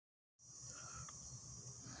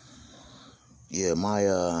Yeah,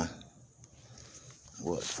 my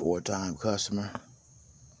four-time customer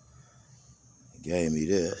gave me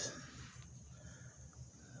this.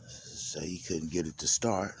 Say he couldn't get it to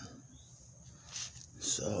start.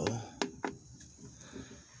 So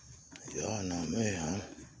y'all know me,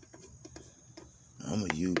 I'm a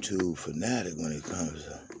YouTube fanatic when it comes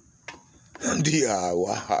to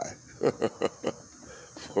DIY.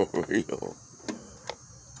 For real.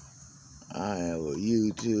 I am a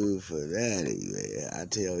YouTube fanatic, man. I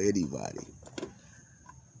tell anybody,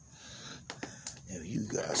 if you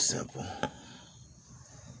got simple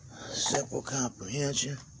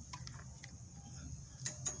comprehension,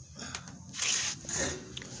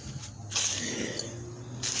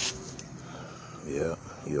 yeah,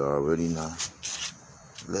 you already know.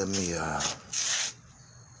 Let me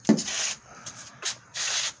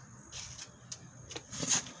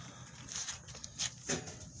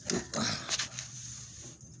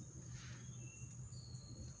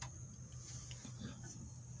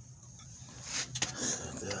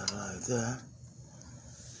set that like that.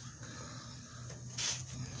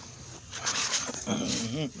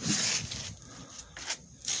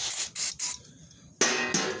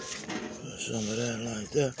 Put some of that like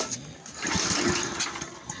that.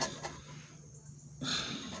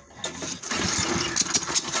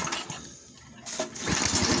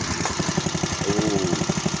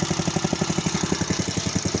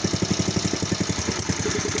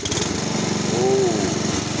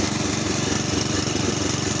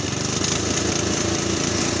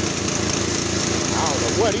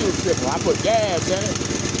 What he was tripping? I put gas in it.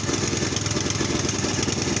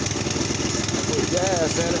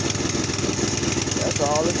 That's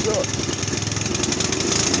all it took.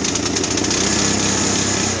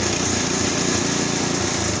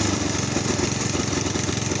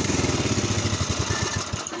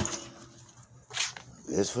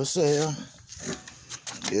 It's for sale.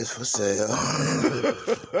 It's for sale.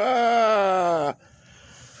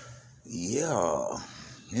 Yeah.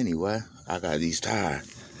 Anyway, I got these tires.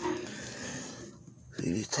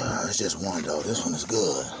 See, these tires, it's just one though. This one is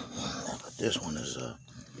good. But this one is,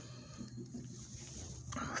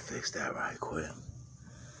 I'll fix that right quick.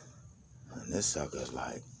 And this sucker's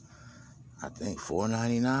like, I think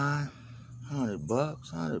 $4.99,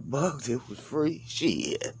 $100, it was free.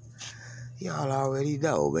 Shit. Y'all already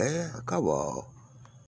know, man. Come on.